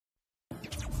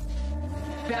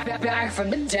back from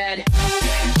the dead.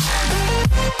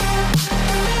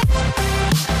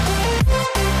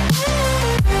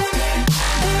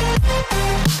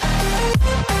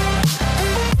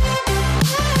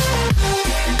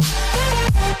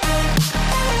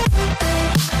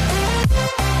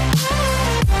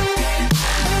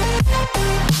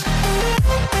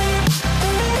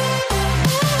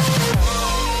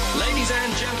 Ladies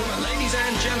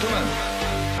and gentlemen,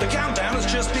 the countdown has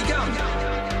just begun.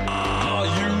 Are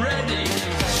you ready?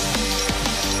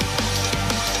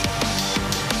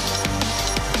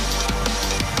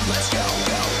 Let's go.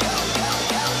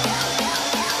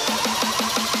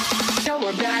 Now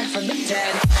we're back from the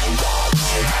dead.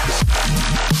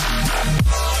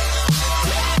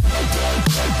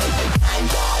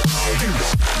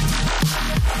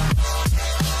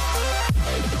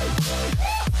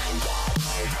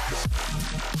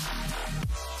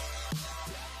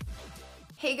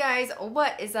 Hey guys,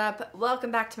 what is up?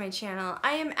 Welcome back to my channel.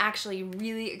 I am actually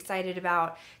really excited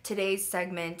about today's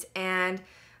segment and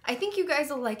I think you guys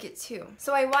will like it too.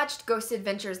 So I watched Ghost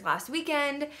Adventures last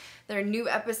weekend. Their new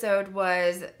episode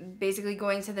was basically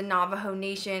going to the Navajo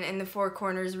Nation in the Four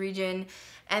Corners region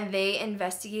and they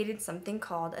investigated something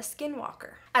called a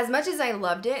Skinwalker. As much as I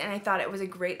loved it and I thought it was a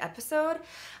great episode,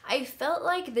 I felt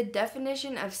like the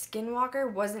definition of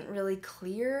Skinwalker wasn't really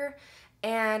clear.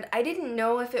 And I didn't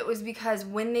know if it was because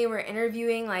when they were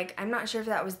interviewing, like, I'm not sure if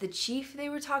that was the chief they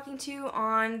were talking to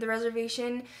on the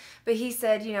reservation, but he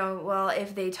said, you know, well,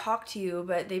 if they talk to you,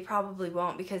 but they probably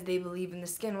won't because they believe in the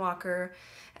Skinwalker,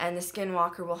 and the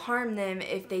Skinwalker will harm them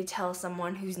if they tell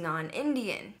someone who's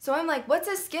non-Indian. So I'm like, what's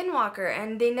a Skinwalker?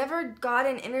 And they never got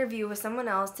an interview with someone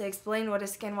else to explain what a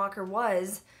Skinwalker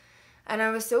was. And I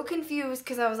was so confused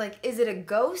because I was like, is it a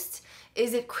ghost?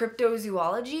 Is it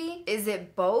cryptozoology? Is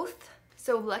it both?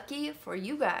 So lucky for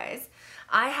you guys,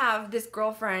 I have this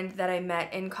girlfriend that I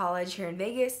met in college here in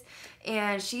Vegas,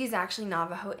 and she's actually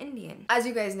Navajo Indian. As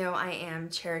you guys know, I am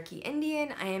Cherokee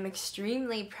Indian. I am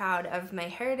extremely proud of my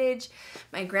heritage.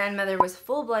 My grandmother was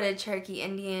full-blooded Cherokee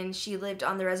Indian. She lived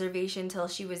on the reservation till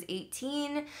she was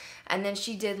 18, and then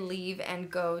she did leave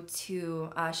and go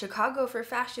to Chicago for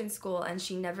fashion school, and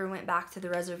she never went back to the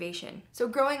reservation. So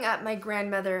growing up, my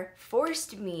grandmother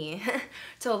forced me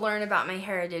to learn about my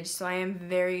heritage, so I am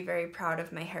very, very proud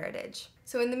of my heritage.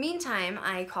 So in the meantime,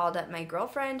 I called up my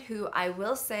girlfriend, who I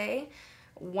will say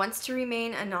wants to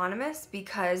remain anonymous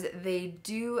because they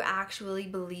do actually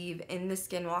believe in the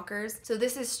Skinwalkers. So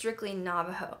this is strictly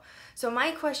Navajo. So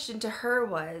my question to her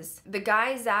was, the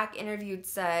guy Zach interviewed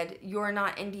said, you're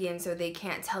not Indian, so they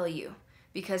can't tell you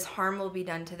because harm will be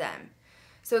done to them.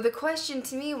 So the question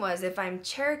to me was, if I'm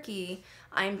Cherokee,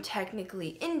 I'm technically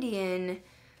Indian,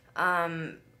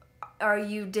 are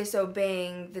you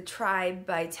disobeying the tribe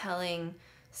by telling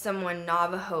someone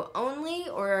Navajo only,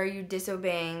 or are you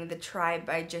disobeying the tribe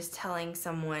by just telling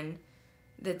someone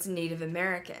that's Native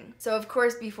American? So of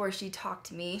course, before she talked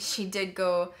to me, she did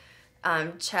go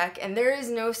check, and there is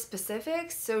no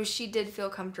specifics, so she did feel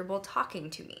comfortable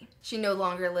talking to me. She no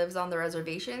longer lives on the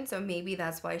reservation, so maybe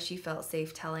that's why she felt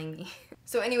safe telling me.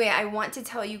 So anyway, I want to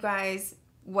tell you guys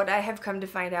what I have come to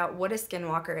find out what a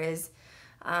Skinwalker is.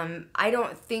 I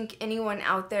don't think anyone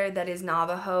out there that is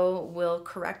Navajo will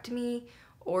correct me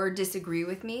or disagree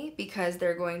with me because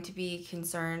they're going to be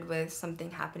concerned with something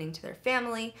happening to their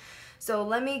family. So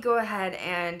let me go ahead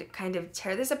and kind of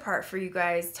tear this apart for you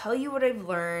guys, tell you what I've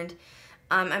learned.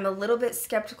 I'm a little bit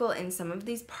skeptical in some of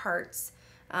these parts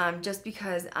just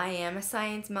because I am a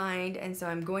science mind, and so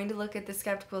I'm going to look at the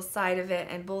skeptical side of it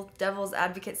and both devil's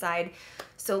advocate side.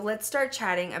 So let's start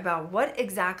chatting about what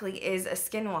exactly is a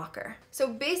Skinwalker. So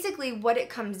basically what it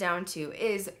comes down to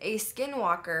is a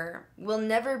Skinwalker will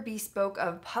never be spoke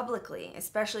of publicly,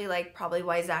 especially like probably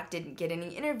why Zach didn't get any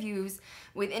interviews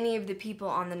with any of the people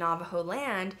on the Navajo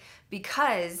land,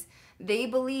 because they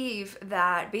believe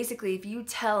that basically if you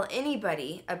tell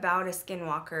anybody about a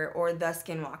Skinwalker or the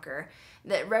Skinwalker,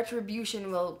 that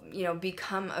retribution will, you know,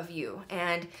 become of you,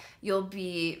 and you'll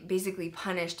be basically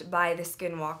punished by the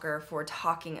Skinwalker for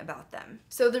talking about them.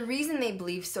 So the reason they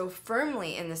believe so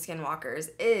firmly in the Skinwalkers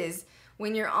is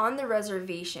when you're on the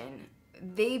reservation,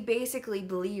 they basically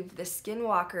believe the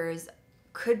Skinwalkers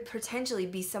could potentially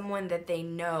be someone that they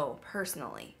know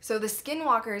personally. So the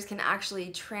Skinwalkers can actually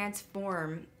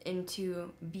transform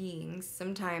into beings,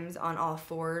 sometimes on all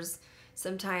fours,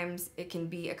 sometimes it can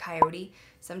be a coyote,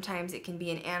 sometimes it can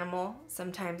be an animal,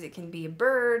 sometimes it can be a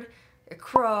bird, a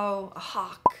crow, a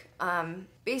hawk.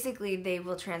 Basically they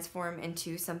will transform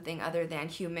into something other than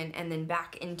human and then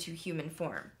back into human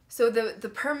form. So the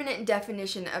permanent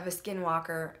definition of a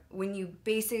skinwalker, when you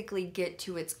basically get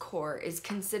to its core, is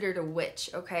considered a witch,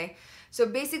 okay? So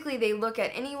basically they look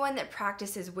at anyone that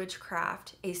practices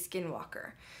witchcraft, a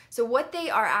skinwalker. So what they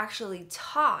are actually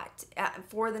taught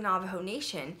for the Navajo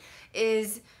Nation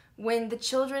is when the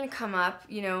children come up,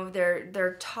 you know,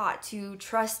 they're taught to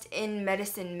trust in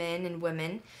medicine men and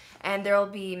women, and there'll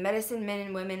be medicine men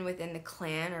and women within the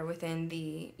clan or within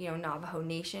the, you know, Navajo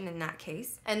Nation in that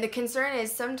case. And the concern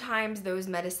is sometimes those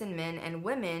medicine men and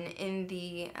women in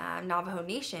the Navajo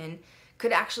Nation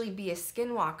could actually be a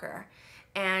skinwalker.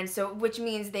 And so, which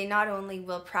means they not only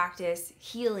will practice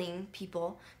healing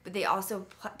people, but they also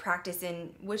practice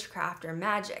in witchcraft or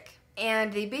magic.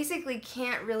 And they basically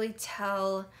can't really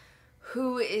tell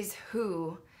who is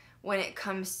who when it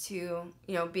comes to,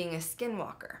 you know, being a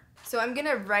skinwalker. So I'm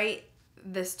gonna write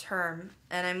this term,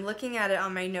 and I'm looking at it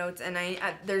on my notes, and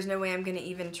there's no way I'm gonna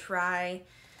even try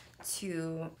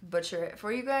to butcher it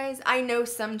for you guys. I know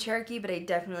some Cherokee, but I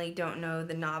definitely don't know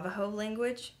the Navajo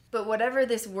language. But whatever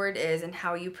this word is and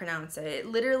how you pronounce it, it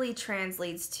literally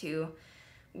translates to,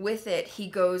 with it, he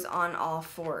goes on all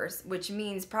fours, which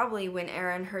means probably when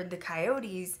Aaron heard the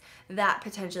coyotes, that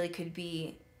potentially could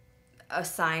be a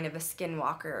sign of a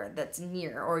skinwalker that's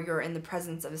near, or you're in the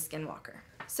presence of a skinwalker.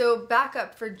 So back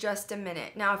up for just a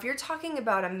minute. Now, if you're talking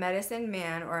about a medicine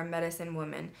man or a medicine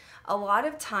woman, a lot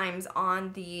of times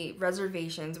on the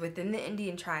reservations within the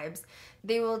Indian tribes,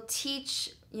 they will teach,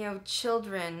 you know,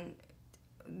 children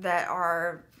that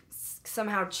are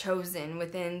somehow chosen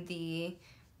within the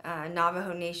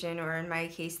Navajo Nation, or in my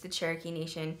case, the Cherokee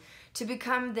Nation, to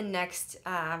become the next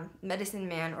medicine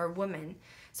man or woman.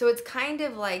 So it's kind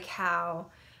of like how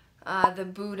the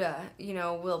Buddha, you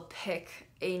know, will pick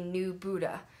a new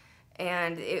Buddha,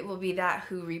 and it will be that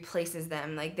who replaces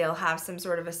them. Like they'll have some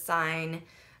sort of a sign,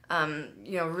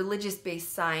 you know,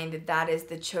 religious-based sign that is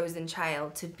the chosen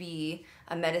child to be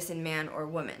a medicine man or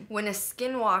woman. When a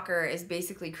skinwalker is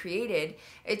basically created,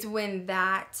 it's when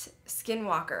that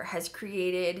skinwalker has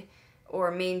created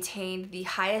or maintained the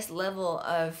highest level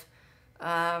of,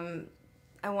 I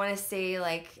want to say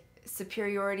like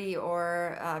superiority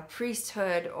or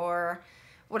priesthood or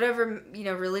whatever, you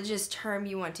know, religious term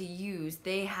you want to use.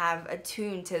 They have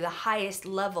attuned to the highest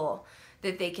level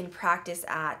that they can practice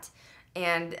at,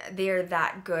 and they're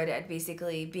that good at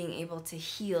basically being able to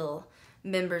heal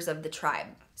members of the tribe.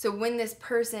 So when this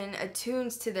person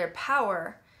attunes to their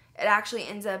power, it actually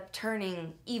ends up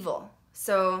turning evil.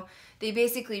 So they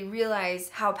basically realize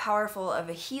how powerful of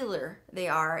a healer they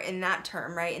are in that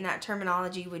term, right? And that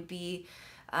terminology would be,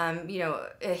 you know,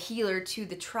 a healer to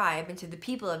the tribe and to the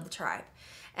people of the tribe.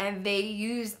 And they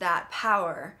use that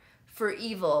power for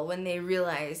evil when they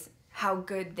realize how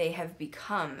good they have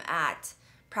become at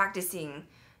practicing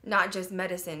not just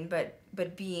medicine,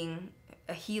 but being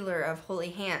a healer of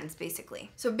holy hands,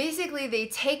 basically. So basically they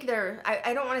take their,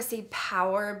 I don't want to say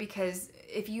power, because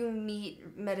if you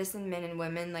meet medicine men and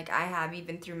women like I have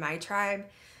even through my tribe,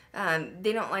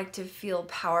 they don't like to feel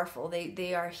powerful.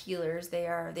 They are healers. They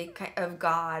of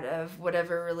God, of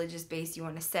whatever religious base you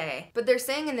want to say. But they're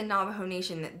saying in the Navajo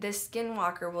Nation that this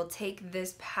skinwalker will take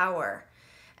this power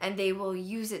and they will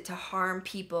use it to harm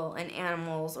people and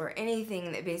animals or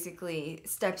anything that basically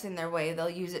steps in their way. They'll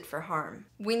use it for harm.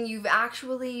 When you've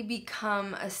actually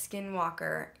become a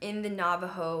skinwalker in the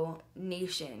Navajo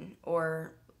Nation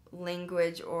or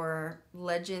language or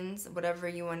legends, whatever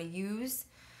you want to use,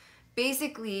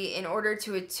 basically, in order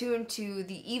to attune to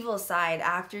the evil side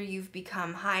after you've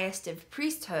become highest of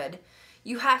priesthood,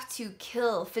 you have to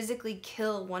physically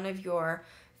kill one of your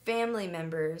family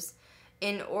members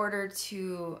in order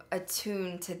to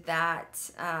attune to that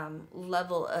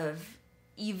level of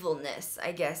evilness,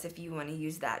 I guess, if you want to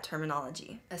use that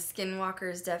terminology. A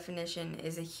skinwalker's definition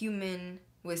is a human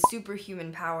with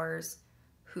superhuman powers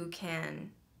who can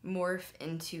morph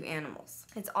into animals.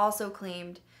 It's also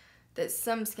claimed that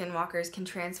some skinwalkers can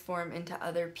transform into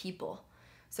other people.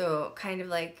 So kind of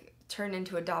like turn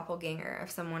into a doppelganger of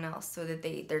someone else, so that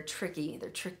they're tricky,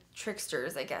 they're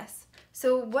tricksters, I guess.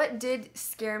 So what did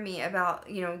scare me about,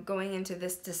 you know, going into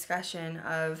this discussion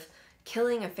of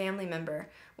killing a family member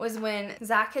was when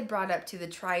Zach had brought up to the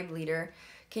tribe leader,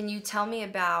 can you tell me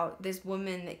about this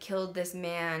woman that killed this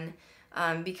man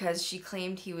because she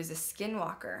claimed he was a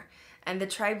skinwalker? And the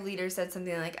tribe leader said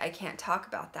something like, I can't talk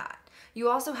about that. You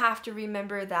also have to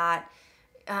remember that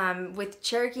with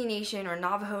Cherokee Nation or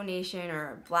Navajo Nation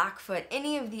or Blackfoot,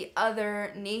 any of the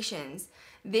other nations,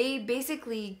 they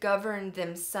basically govern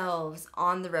themselves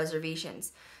on the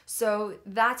reservations. So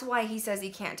that's why he says he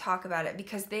can't talk about it,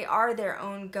 because they are their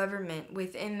own government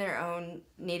within their own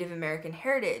Native American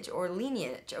heritage or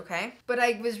lineage, okay? But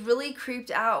I was really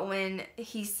creeped out when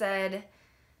he said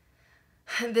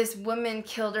this woman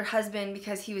killed her husband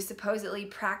because he was supposedly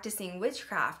practicing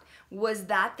witchcraft. Was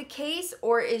that the case,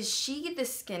 or is she the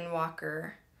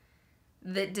Skinwalker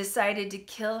that decided to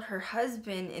kill her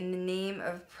husband in the name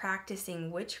of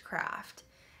practicing witchcraft?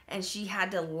 And she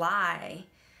had to lie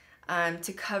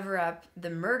to cover up the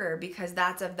murder, because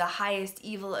that's of the highest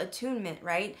evil attunement,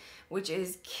 right? Which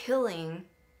is killing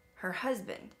her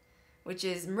husband, which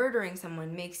is murdering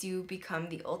someone makes you become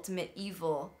the ultimate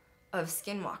evil of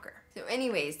Skinwalker. So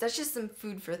anyways, that's just some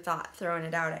food for thought, throwing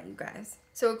it out at you guys.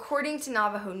 So according to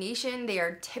Navajo Nation, they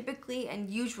are typically and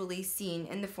usually seen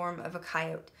in the form of a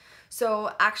coyote.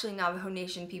 So actually Navajo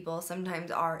Nation people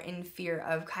sometimes are in fear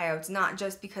of coyotes, not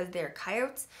just because they're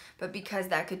coyotes, but because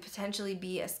that could potentially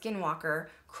be a Skinwalker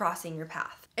crossing your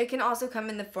path. It can also come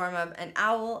in the form of an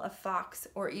owl, a fox,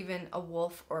 or even a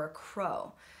wolf or a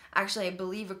crow. Actually, I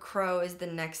believe a crow is the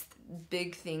next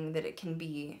big thing that it can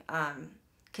be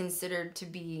considered to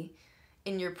be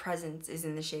in your presence, is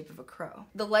in the shape of a crow.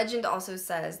 The legend also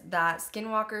says that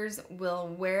Skinwalkers will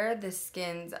wear the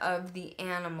skins of the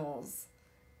animals.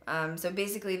 So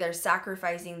basically they're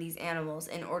sacrificing these animals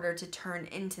in order to turn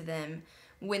into them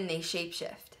when they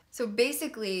shapeshift. So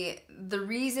basically the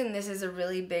reason this is a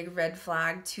really big red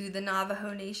flag to the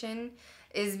Navajo Nation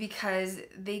is because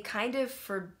they kind of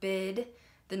forbid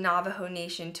the Navajo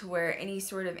Nation to wear any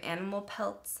sort of animal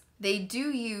pelts. They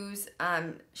do use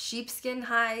sheepskin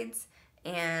hides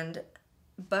and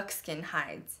buckskin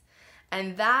hides,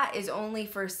 and that is only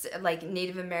for like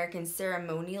Native American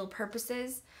ceremonial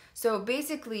purposes. So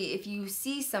basically, if you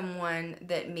see someone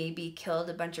that maybe killed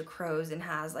a bunch of crows and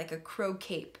has like a crow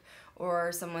cape,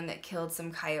 or someone that killed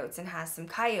some coyotes and has some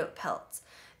coyote pelts,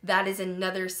 that is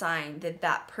another sign that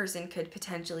that person could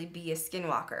potentially be a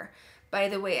Skinwalker. By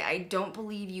the way, I don't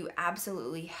believe you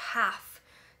absolutely have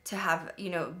to have,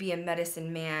 be a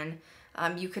medicine man.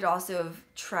 You could also have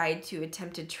tried to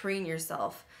attempt to train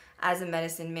yourself as a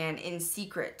medicine man in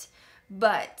secret.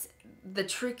 But the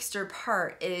trickster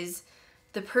part is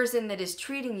the person that is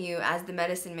treating you as the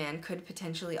medicine man could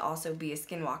potentially also be a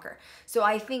Skinwalker. So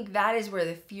I think that is where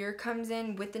the fear comes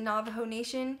in with the Navajo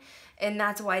Nation, and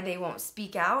that's why they won't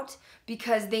speak out,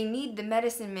 because they need the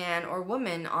medicine man or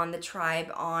woman on the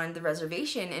tribe, on the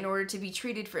reservation, in order to be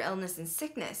treated for illness and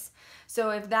sickness. So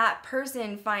if that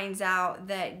person finds out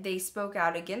that they spoke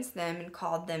out against them and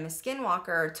called them a Skinwalker,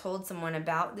 or told someone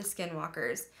about the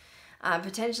Skinwalkers,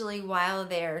 potentially while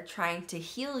they're trying to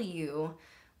heal you,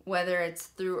 whether it's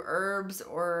through herbs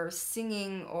or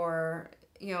singing or,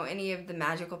 any of the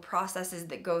magical processes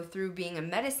that go through being a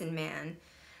medicine man,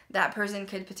 that person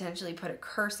could potentially put a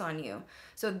curse on you.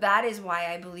 So that is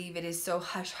why I believe it is so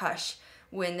hush-hush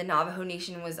when the Navajo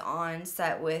Nation was on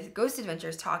set with Ghost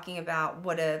Adventures talking about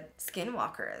what a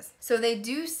Skinwalker is. So they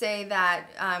do say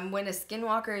that when a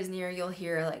Skinwalker is near, you'll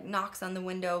hear like knocks on the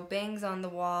window, bangs on the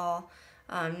wall,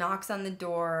 knocks on the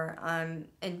door,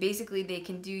 and basically they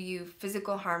can do you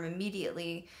physical harm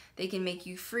immediately. They can make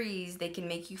you freeze, they can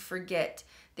make you forget,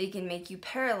 they can make you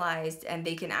paralyzed, and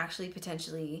they can actually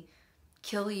potentially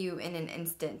kill you in an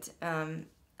instant. I'm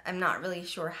not really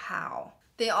sure how.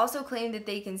 They also claim that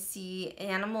they can see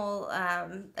animal,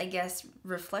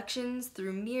 reflections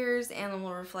through mirrors,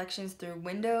 animal reflections through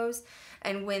windows,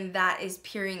 and when that is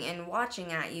peering and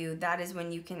watching at you, that is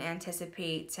when you can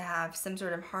anticipate to have some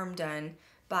sort of harm done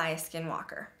by a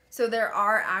Skinwalker. So there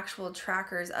are actual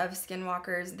trackers of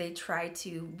Skinwalkers. They try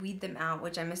to weed them out,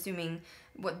 which I'm assuming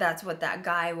that's what that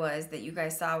guy was that you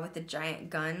guys saw with the giant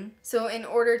gun. So in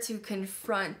order to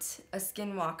confront a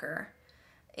Skinwalker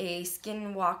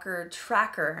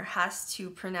tracker has to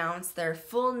pronounce their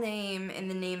full name in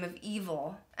the name of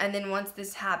evil. And then once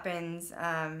this happens,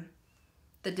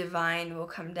 the divine will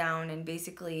come down and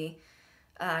basically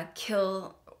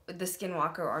kill the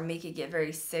Skinwalker or make it get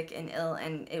very sick and ill,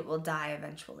 and it will die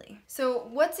eventually. So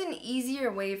what's an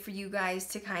easier way for you guys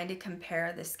to kind of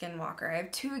compare the Skinwalker? I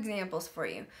have two examples for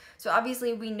you. So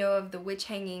obviously we know of the witch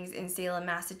hangings in Salem,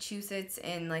 Massachusetts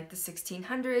in like the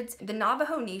 1600s. The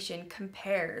Navajo Nation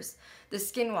compares the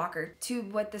Skinwalker to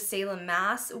what the Salem,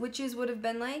 Mass witches would have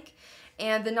been like.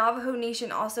 And the Navajo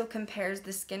Nation also compares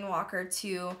the Skinwalker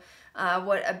to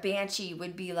what a banshee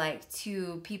would be like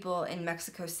to people in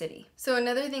Mexico City. So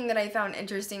another thing that I found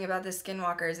interesting about the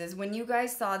Skinwalkers is when you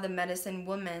guys saw the medicine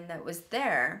woman that was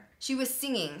there, she was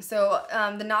singing. So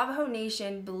the Navajo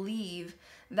Nation believe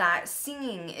that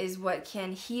singing is what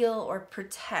can heal or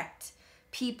protect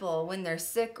people when they're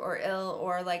sick or ill,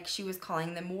 or like she was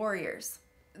calling them warriors.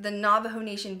 the Navajo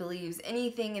Nation believes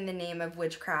anything in the name of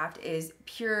witchcraft is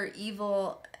pure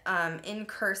evil, in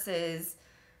curses,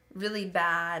 really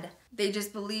bad. They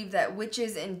just believe that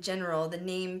witches in general,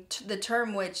 the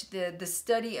term witch, the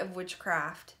study of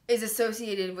witchcraft, is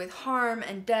associated with harm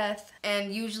and death,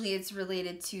 and usually it's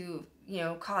related to,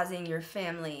 causing your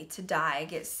family to die,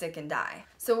 get sick and die.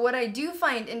 So what I do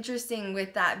find interesting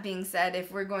with that being said,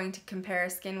 if we're going to compare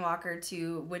Skinwalker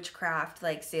to witchcraft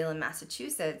like Salem,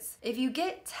 Massachusetts, if you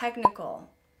get technical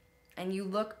and you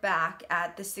look back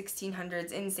at the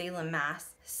 1600s in Salem,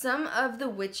 Mass, some of the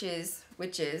witches,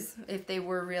 if they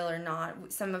were real or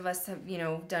not, some of us have,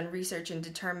 done research and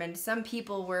determined some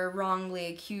people were wrongly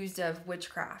accused of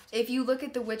witchcraft. If you look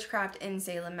at the witchcraft in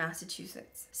Salem,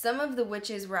 Massachusetts, some of the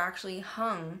witches were actually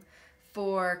hung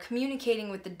for communicating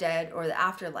with the dead or the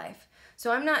afterlife.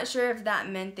 So I'm not sure if that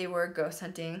meant they were ghost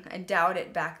hunting. I doubt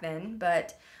it back then,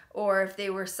 or if they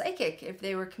were psychic, if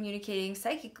they were communicating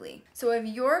psychically. So if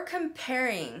you're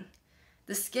comparing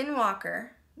the Skinwalker,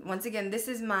 once again, this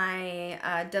is my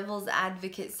devil's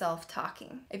advocate self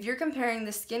talking. If you're comparing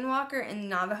the Skinwalker in the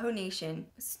Navajo Nation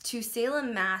to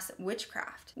Salem, Mass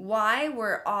witchcraft, why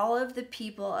were all of the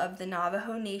people of the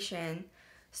Navajo Nation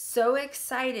so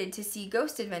excited to see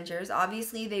Ghost Adventures?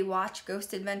 Obviously, they watch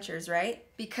Ghost Adventures, right?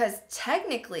 Because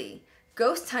technically,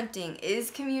 ghost hunting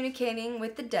is communicating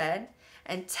with the dead,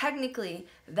 and technically,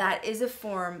 that is a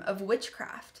form of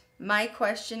witchcraft. My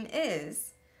question is,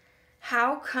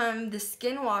 how come the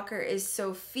Skinwalker is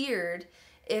so feared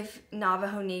if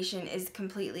Navajo Nation is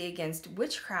completely against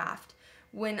witchcraft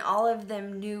when all of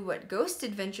them knew what Ghost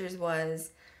Adventures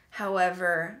was?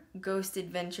 However, Ghost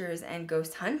Adventures and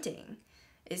ghost hunting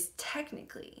is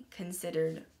technically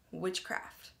considered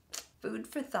witchcraft. Food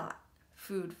for thought.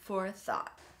 Food for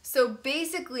thought. So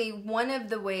basically, one of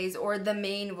the ways, or the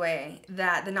main way,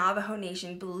 that the Navajo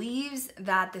Nation believes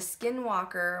that the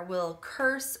Skinwalker will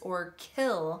curse or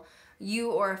kill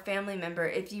you or a family member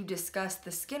if you discuss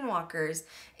the Skinwalkers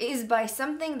is by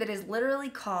something that is literally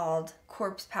called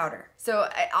corpse powder. So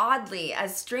oddly,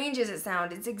 as strange as it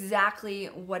sounds, it's exactly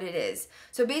what it is.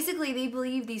 So basically, they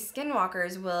believe these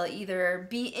Skinwalkers will either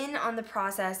be in on the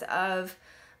process of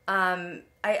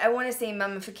I want to say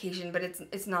mummification, but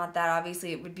it's not that.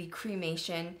 Obviously, it would be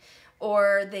cremation,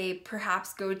 or they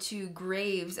perhaps go to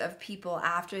graves of people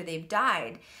after they've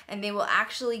died, and they will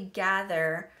actually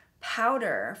gather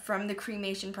powder from the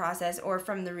cremation process or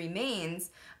from the remains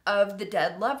of the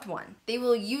dead loved one. They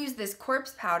will use this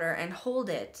corpse powder and hold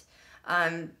it,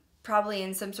 probably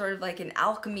in some sort of like an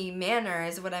alchemy manner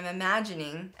is what I'm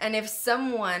imagining. And if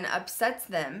someone upsets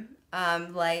them,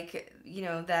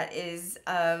 that is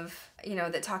of,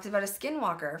 that talks about a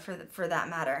Skinwalker for that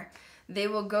matter, they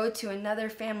will go to another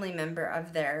family member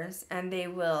of theirs and they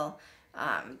will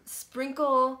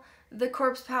sprinkle the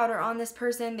corpse powder on this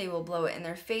person. They will blow it in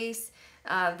their face.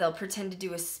 They'll pretend to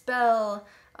do a spell,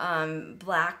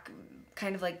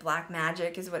 kind of like black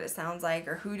magic is what it sounds like,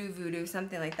 or hoodoo voodoo,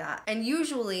 something like that. And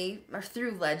usually, or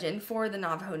through legend for the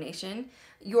Navajo Nation,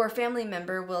 your family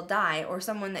member will die, or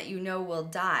someone that you know will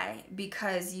die,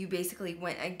 because you basically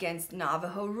went against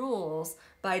Navajo rules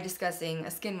by discussing a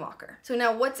Skinwalker. So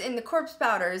now what's in the corpse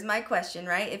powder is my question,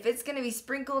 right? If it's gonna be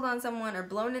sprinkled on someone or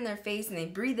blown in their face and they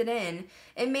breathe it in,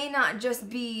 it may not just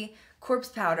be corpse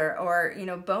powder or,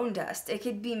 bone dust. It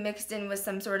could be mixed in with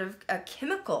some sort of a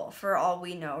chemical for all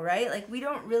we know, right? Like, we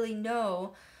don't really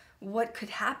know what could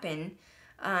happen.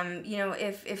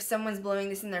 If someone's blowing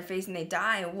this in their face and they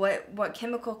die, what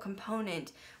chemical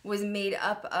component was made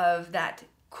up of that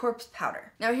corpse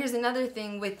powder? Now, here's another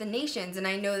thing with the nations, and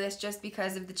I know this just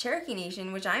because of the Cherokee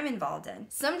Nation, which I'm involved in.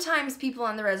 Sometimes people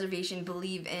on the reservation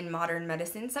believe in modern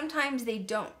medicine, sometimes they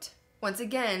don't. Once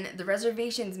again, the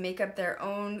reservations make up their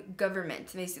own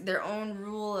government, their own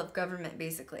rule of government,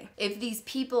 basically. If these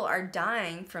people are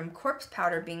dying from corpse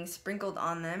powder being sprinkled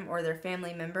on them, or their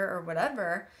family member, or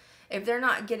whatever, if they're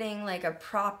not getting like a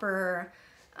proper,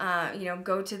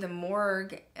 go to the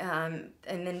morgue, and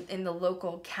then in the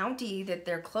local county that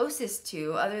they're closest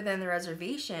to, other than the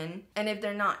reservation, and if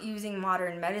they're not using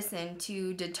modern medicine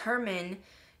to determine,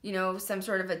 some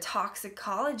sort of a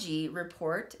toxicology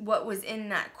report, what was in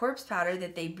that corpse powder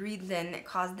that they breathed in that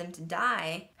caused them to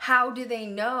die, how do they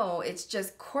know it's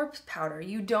just corpse powder?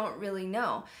 You don't really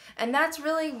know. And that's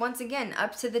really, once again,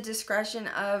 up to the discretion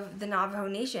of the Navajo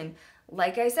Nation.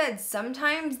 Like I said,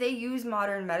 sometimes they use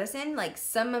modern medicine, like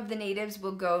some of the natives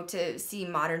will go to see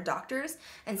modern doctors,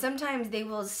 and sometimes they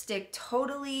will stick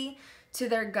totally to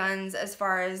their guns as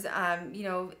far as,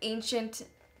 ancient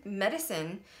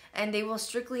medicine, and they will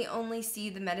strictly only see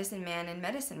the medicine man and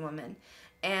medicine woman.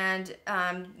 And,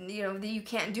 you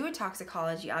can't do a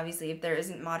toxicology, obviously, if there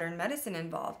isn't modern medicine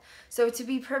involved. So to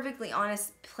be perfectly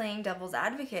honest, playing devil's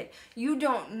advocate, you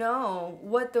don't know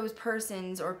what those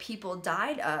persons or people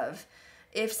died of,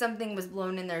 if something was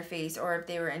blown in their face, or if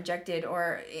they were injected,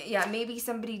 or, yeah, maybe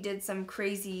somebody did some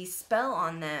crazy spell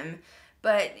on them,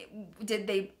 but did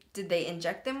they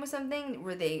inject them with something?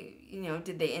 Did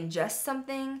they ingest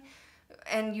something?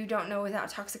 And you don't know without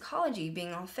toxicology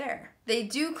being all fair. They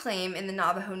do claim in the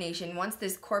Navajo Nation, once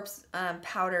this corpse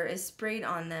powder is sprayed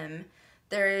on them,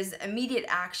 there is immediate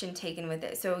action taken with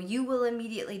it. So you will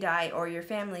immediately die, or your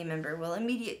family member will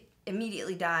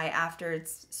immediately die after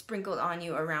it's sprinkled on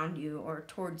you, around you, or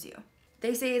towards you.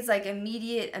 They say it's like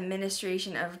immediate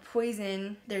administration of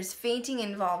poison. There's fainting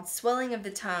involved, swelling of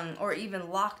the tongue, or even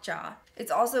lockjaw.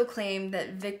 It's also claimed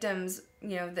that victims,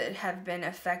 that have been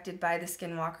affected by the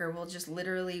Skinwalker will just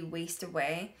literally waste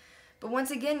away. But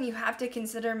once again, you have to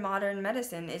consider modern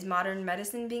medicine. Is modern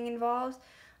medicine being involved?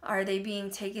 Are they being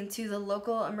taken to the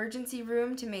local emergency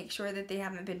room to make sure that they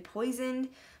haven't been poisoned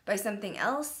by something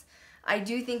else? I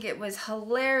do think it was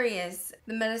hilarious.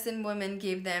 The medicine woman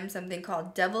gave them something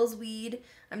called devil's weed.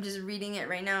 I'm just reading it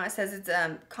right now. It says its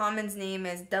common's name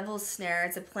is devil's snare.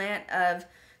 It's a plant of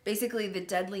basically the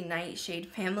deadly nightshade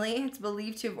family. It's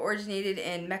believed to have originated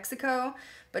in Mexico,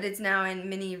 but it's now in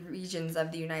many regions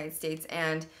of the United States.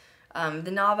 And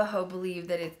the Navajo believe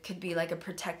that it could be like a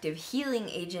protective healing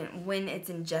agent when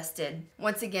it's ingested.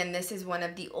 Once again, this is one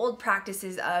of the old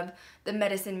practices of the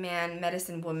medicine man,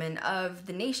 medicine woman of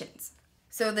the nations.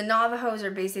 So the Navajos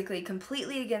are basically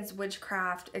completely against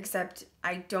witchcraft, except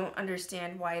I don't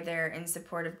understand why they're in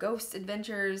support of ghost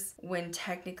adventures when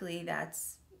technically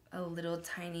that's a little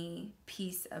tiny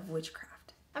piece of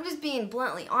witchcraft. I'm just being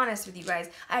bluntly honest with you guys.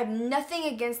 I have nothing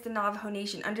against the Navajo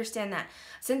Nation. Understand that.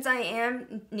 Since I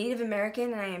am Native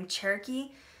American and I am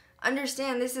Cherokee,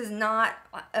 understand this is not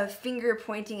a finger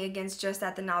pointing against just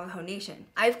at the Navajo Nation.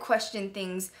 I've questioned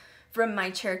things from my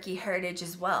Cherokee heritage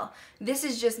as well. This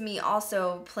is just me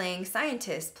also playing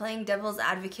scientist, playing devil's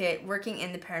advocate, working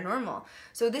in the paranormal.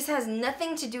 So this has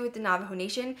nothing to do with the Navajo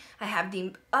Nation. I have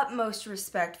the utmost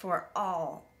respect for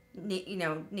all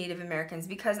Native Americans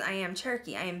because I am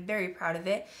Cherokee. I am very proud of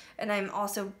it, and I'm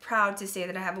also proud to say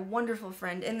that I have a wonderful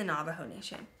friend in the Navajo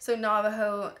Nation. So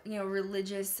Navajo,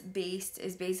 religious based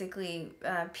is basically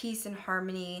peace and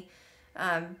harmony,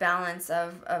 balance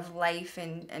of life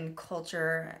and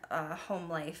culture, home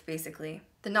life basically.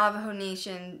 The Navajo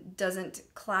Nation doesn't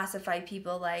classify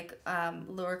people like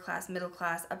lower class, middle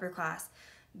class, upper class.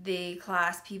 They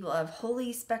class people of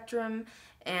holy spectrum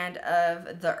and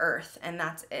of the earth, and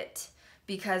that's it.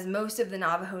 Because most of the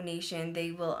Navajo Nation,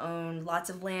 they will own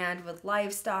lots of land with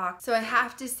livestock. So I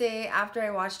have to say, after I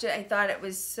watched it, I thought it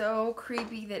was so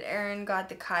creepy that Aaron got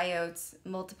the coyotes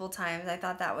multiple times. I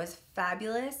thought that was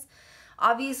fabulous.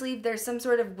 Obviously, there's some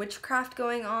sort of witchcraft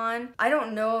going on. I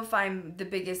don't know if I'm the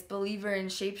biggest believer in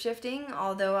shape-shifting,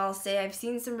 although I'll say I've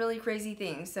seen some really crazy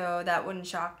things, so that wouldn't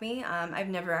shock me. I've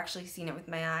never actually seen it with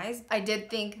my eyes. I did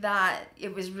think that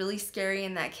it was really scary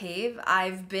in that cave.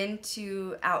 I've been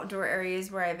to outdoor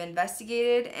areas where I've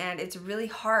investigated, and it's really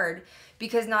hard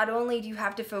because not only do you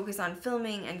have to focus on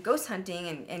filming and ghost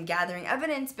hunting and gathering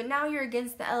evidence, but now you're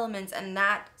against the elements, and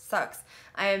that sucks.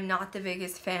 I am not the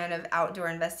biggest fan of outdoor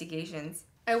investigations.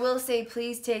 I will say,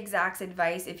 please take Zach's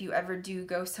advice if you ever do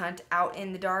ghost hunt out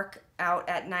in the dark, out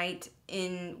at night,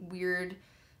 in weird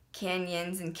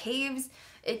canyons and caves.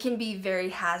 It can be very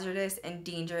hazardous and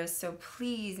dangerous, so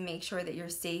please make sure that you're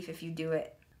safe if you do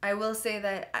it. I will say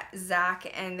that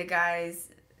Zach and the guys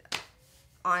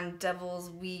on Devil's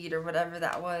Weed or whatever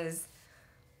that was,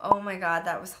 oh my god,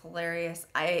 that was hilarious.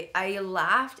 I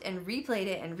laughed and replayed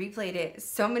it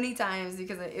so many times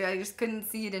because I just couldn't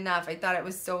see it enough. I thought it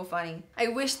was so funny. I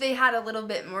wish they had a little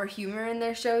bit more humor in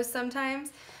their shows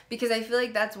sometimes, because I feel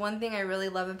like that's one thing I really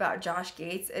love about Josh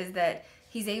Gates, is that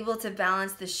he's able to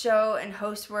balance the show and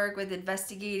host work with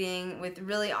investigating with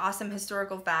really awesome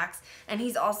historical facts, and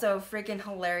he's also freaking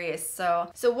hilarious. So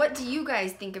what do you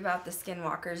guys think about the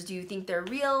Skinwalkers? Do you think they're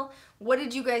real? What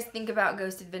did you guys think about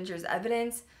Ghost Adventures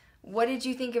evidence? What did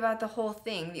you think about the whole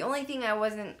thing? The only thing I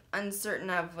wasn't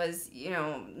uncertain of was,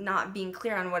 not being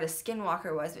clear on what a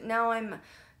Skinwalker was, but now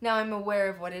I'm aware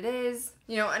of what it is.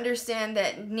 Understand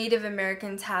that Native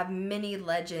Americans have many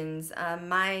legends.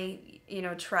 My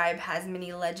tribe has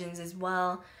many legends as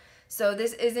well. So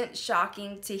this isn't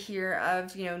shocking to hear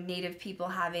of, Native people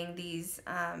having these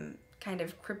kind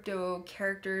of crypto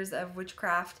characters of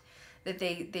witchcraft that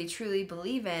they truly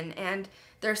believe in. And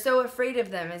they're so afraid of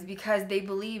them is because they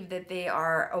believe that they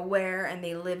are aware and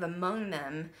they live among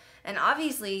them. And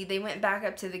obviously they went back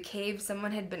up to the cave.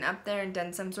 Someone had been up there and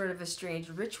done some sort of a strange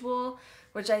ritual,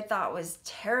 which I thought was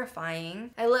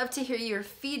terrifying. I love to hear your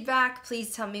feedback.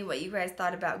 Please tell me what you guys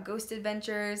thought about Ghost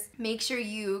Adventures. Make sure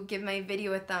you give my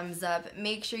video a thumbs up.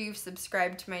 Make sure you've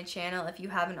subscribed to my channel if you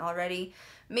haven't already.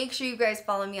 Make sure you guys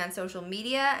follow me on social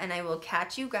media, and I will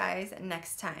catch you guys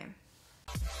next time.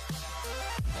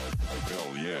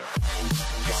 Hell yeah.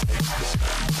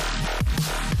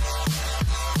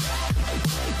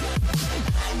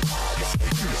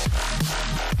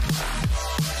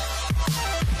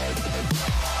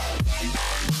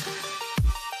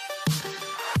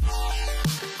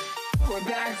 We're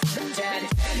back from the dead.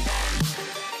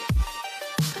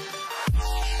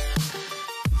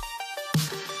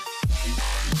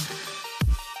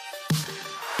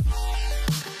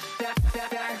 Back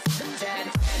from the dead.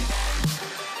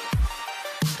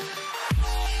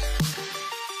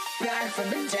 Back from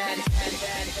the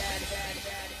dead.